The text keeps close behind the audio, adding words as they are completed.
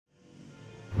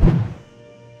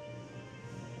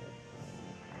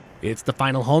It's the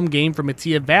final home game for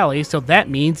Metea Valley, so that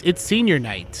means it's senior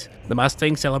night. The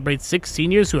Mustangs celebrate 6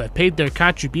 seniors who have paid their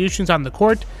contributions on the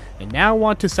court and now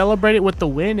want to celebrate it with the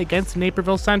win against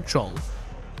Naperville Central.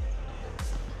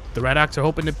 The Redhawks are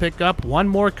hoping to pick up one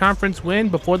more conference win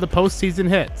before the postseason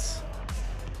hits.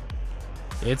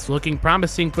 It's looking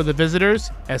promising for the visitors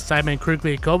as Simon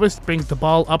Krugliakovas brings the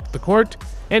ball up the court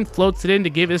and floats it in to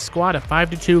give his squad a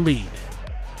 5-2 lead.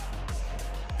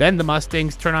 Then the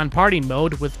Mustangs turn on party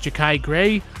mode with Jahki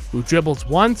Gray, who dribbles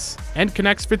once and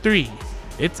connects for 3.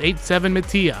 It's 8-7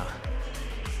 Metea.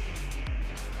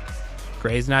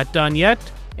 Gray's not done yet,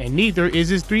 and neither is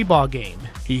his 3-ball game.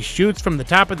 He shoots from the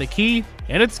top of the key,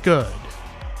 and it's good.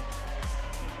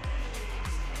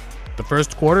 The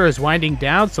first quarter is winding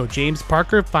down, so James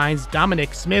Parker finds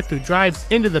Dominic Smith, who drives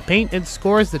into the paint and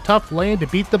scores the tough lay-in to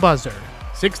beat the buzzer.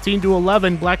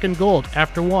 16-11 black and gold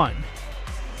after 1.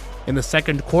 In the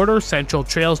second quarter, Central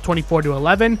trails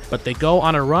 24-11, but they go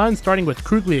on a run, starting with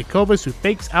Krugliakovas, who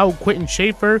fakes out Quentin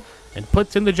Shaffer and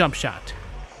puts in the jump shot.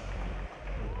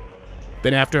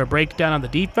 Then after a breakdown on the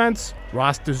defense,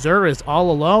 Dezur is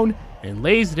all alone and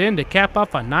lays it in to cap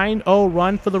off a 9-0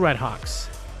 run for the Redhawks.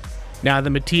 Now the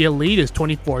Metea lead is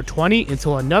 24-20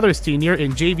 until another senior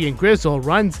in Javian Grizzle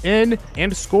runs in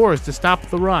and scores to stop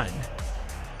the run.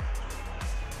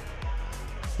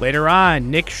 Later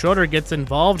on, Nick Schroeder gets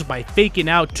involved by faking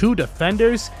out 2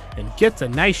 defenders and gets a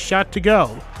nice shot to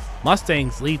go.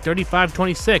 Mustangs lead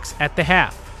 35-26 at the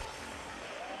half.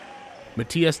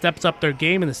 Metea steps up their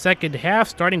game in the second half,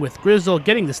 starting with Grizzle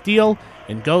getting the steal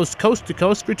and goes coast to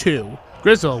coast for 2.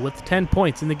 Grizzle with 10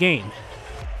 points in the game.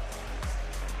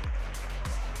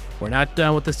 We're not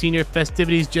done with the senior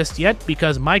festivities just yet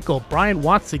because Michael Bryant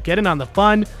wants to get in on the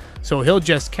fun, so he'll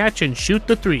just catch and shoot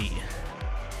the 3.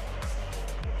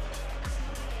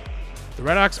 The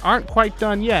Redhawks aren't quite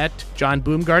done yet. John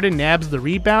Boomgarden nabs the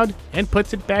rebound and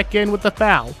puts it back in with a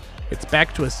foul. It's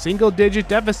back to a single-digit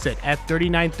deficit at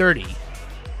 39-30.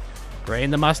 Gray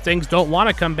and the Mustangs don't want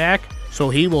to come back, so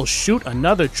he will shoot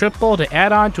another triple to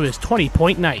add on to his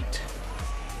 20-point night.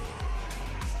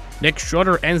 Nick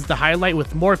Schroeder ends the highlight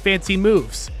with more fancy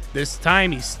moves. This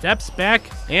time he steps back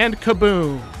and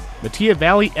kaboom! Metea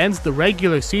Valley ends the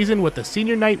regular season with a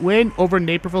senior night win over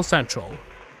Naperville Central.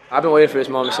 I've been waiting for this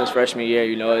moment since freshman year.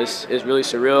 It's really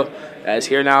surreal. It's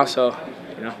here now, so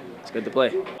it's good to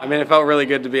play. I mean, it felt really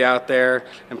good to be out there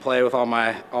and play with all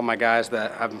my guys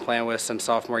that I've been playing with since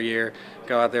sophomore year.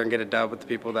 Go out there and get a dub with the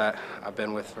people that I've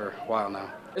been with for a while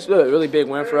now. It's a really big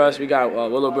win for us. We got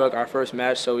Willowbrook, our first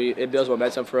match, so it builds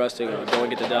momentum for us to go and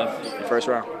get the dub in the first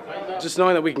round. Just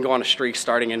knowing that we can go on a streak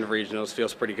starting in the regionals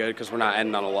feels pretty good because we're not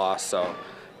ending on a loss. So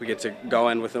we get to go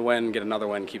in with a win, get another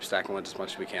win, keep stacking wins as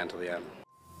much as we can until the end.